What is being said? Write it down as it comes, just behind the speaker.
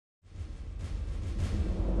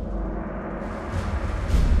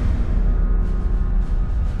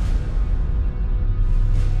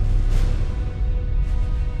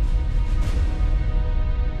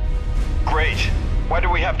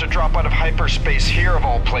drop out of hyperspace here of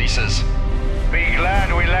all places. Be glad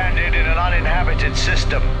we landed in an uninhabited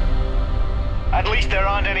system. At least there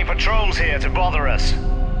aren't any patrols here to bother us.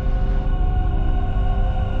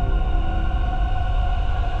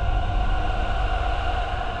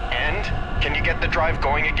 And? Can you get the drive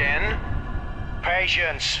going again?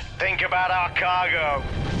 Patience. Think about our cargo.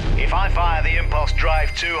 If I fire the impulse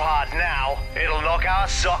drive too hard now, it'll knock our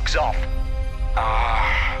socks off.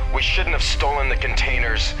 We shouldn't have stolen the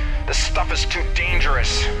containers. The stuff is too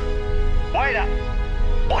dangerous. Wait up!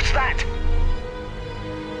 What's that?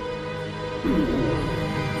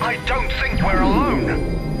 I don't think we're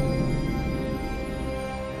alone.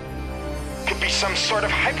 Could be some sort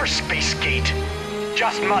of hyperspace gate.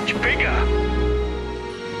 Just much bigger.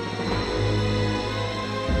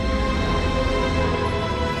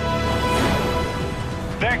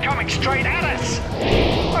 They're coming straight at us!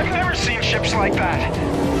 I've never seen ships like that.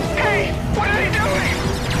 Hey, what are they doing?